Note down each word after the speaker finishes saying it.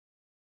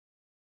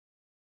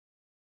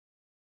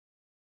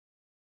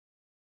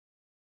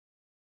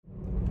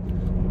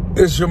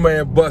It's your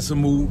man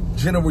Bustamove,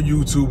 general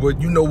YouTuber.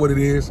 You know what it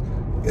is.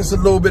 It's a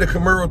little bit of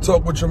Camaro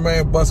talk with your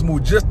man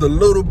Bustamove. Just a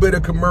little bit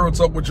of Camaro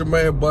talk with your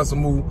man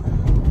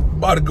Bustamove.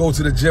 About to go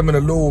to the gym in a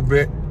little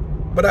bit.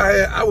 But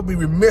I would be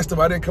remiss if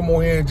I didn't come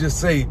on here and just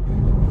say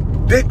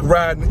dick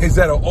riding is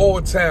at an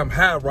all-time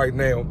high right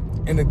now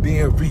in the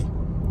DMV.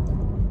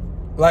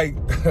 Like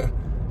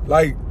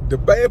the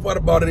bad part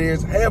about it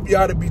is half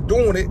y'all that be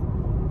doing it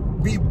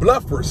be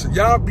bluffers.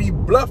 Y'all be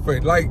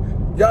bluffing. Like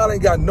y'all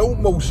ain't got no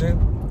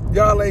motion.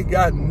 Y'all ain't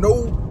got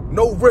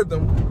no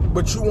rhythm,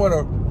 but you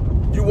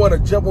wanna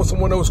jump on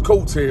someone else's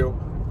coattail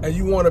and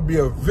you wanna be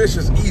a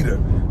vicious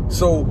eater.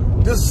 So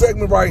this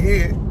segment right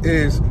here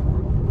is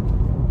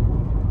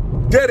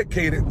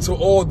dedicated to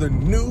all the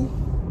new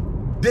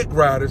dick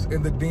riders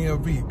in the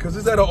DMV, because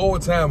it's at an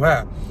all-time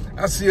high.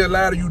 I see a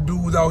lot of you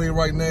dudes out here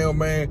right now,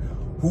 man,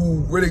 who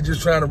really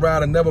just trying to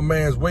ride another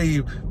man's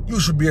wave. You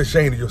should be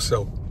ashamed of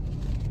yourself.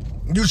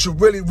 You should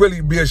really,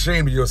 really be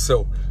ashamed of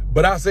yourself.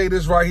 But I say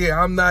this right here,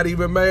 I'm not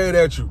even mad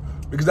at you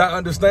because I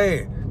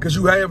understand, because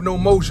you have no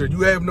motion,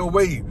 you have no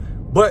wave.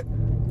 But,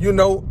 you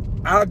know,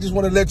 I just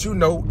want to let you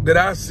know that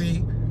I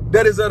see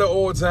that is at an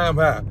all-time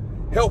high.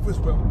 Help is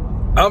well.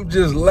 I'm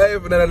just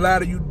laughing at a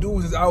lot of you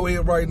dudes out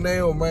here right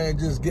now, man,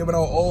 just giving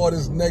out all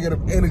this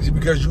negative energy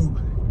because you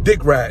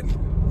dick riding.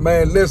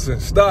 Man, listen,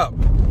 stop.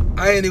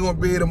 I ain't even gonna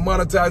be able to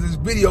monetize this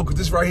video because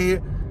this right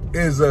here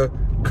is a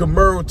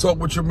Camaro talk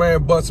with your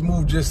man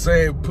Bustamove, just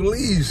saying,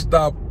 please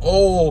stop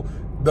all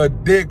the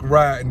dick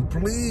riding.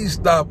 Please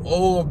stop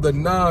all of the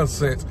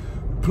nonsense.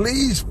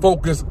 Please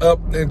focus up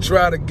and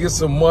try to get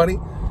some money,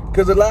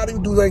 because a lot of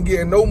you dudes ain't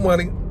getting no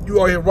money.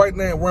 You out here right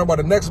now worrying about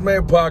the next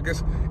man's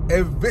pockets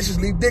and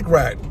viciously dick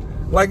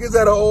riding. Like it's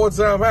at an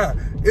all-time high.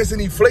 It's an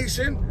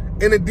inflation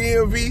in the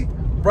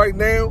DMV right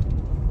now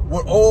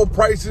with all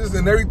prices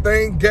and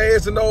everything,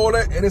 gas and all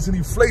that, and it's an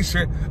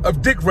inflation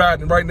of dick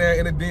riding right now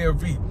in the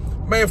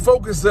DMV. Man,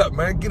 focus up,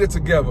 man. Get it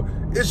together.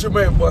 It's your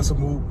man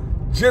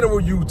Bustamove, general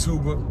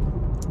YouTuber.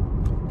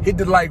 Hit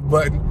the like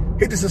button,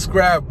 hit the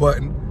subscribe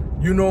button,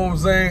 you know what I'm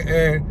saying,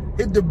 and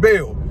hit the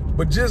bell.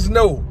 But just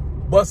know,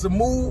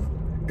 Bustamove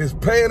is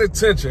paying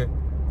attention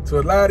to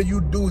a lot of you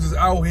dudes that's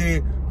out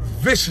here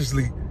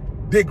viciously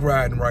dick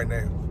riding right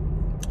now.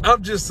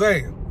 I'm just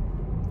saying,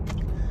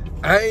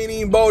 I ain't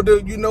even about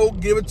to, you know,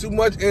 give it too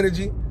much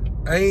energy.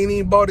 I ain't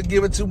even about to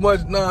give it too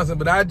much nonsense,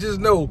 but I just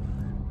know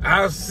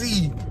I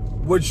see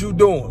what you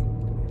doing.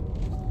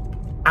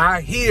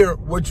 I hear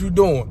what you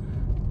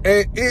doing,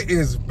 and it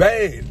is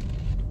bad.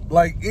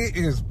 Like, it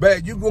is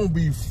bad. You're going to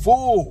be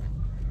full.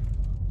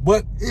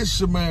 But it's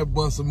your man,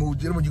 Bustamove,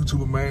 general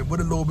YouTuber, man, with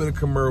a little bit of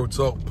Camaro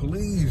talk.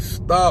 Please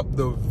stop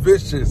the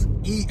vicious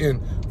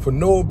eating for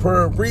no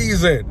apparent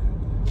reason.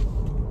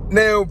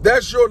 Now, if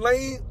that's your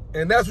lane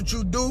and that's what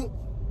you do,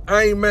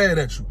 I ain't mad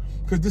at you,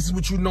 because this is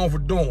what you're known for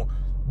doing.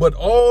 But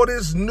all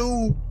this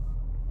new,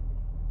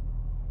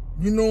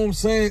 you know what I'm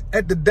saying,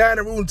 at the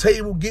dining room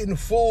table getting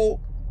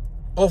full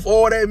of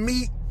all that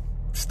meat,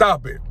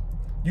 stop it.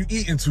 You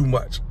eating too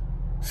much.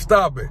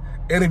 Stop it.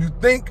 And if you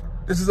think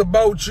this is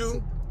about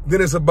you, then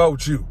it's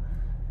about you.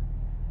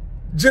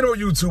 General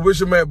YouTube,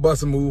 it's your man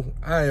Bustamove.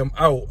 I am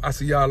out. I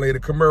see y'all later.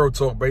 Camaro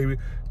talk, baby.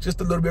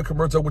 Just a little bit of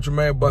Camaro talk with your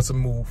man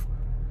Bustamove.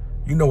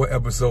 You know what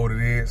episode it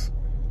is.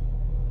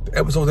 The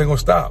episodes ain't gonna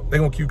stop. They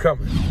gonna keep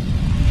coming.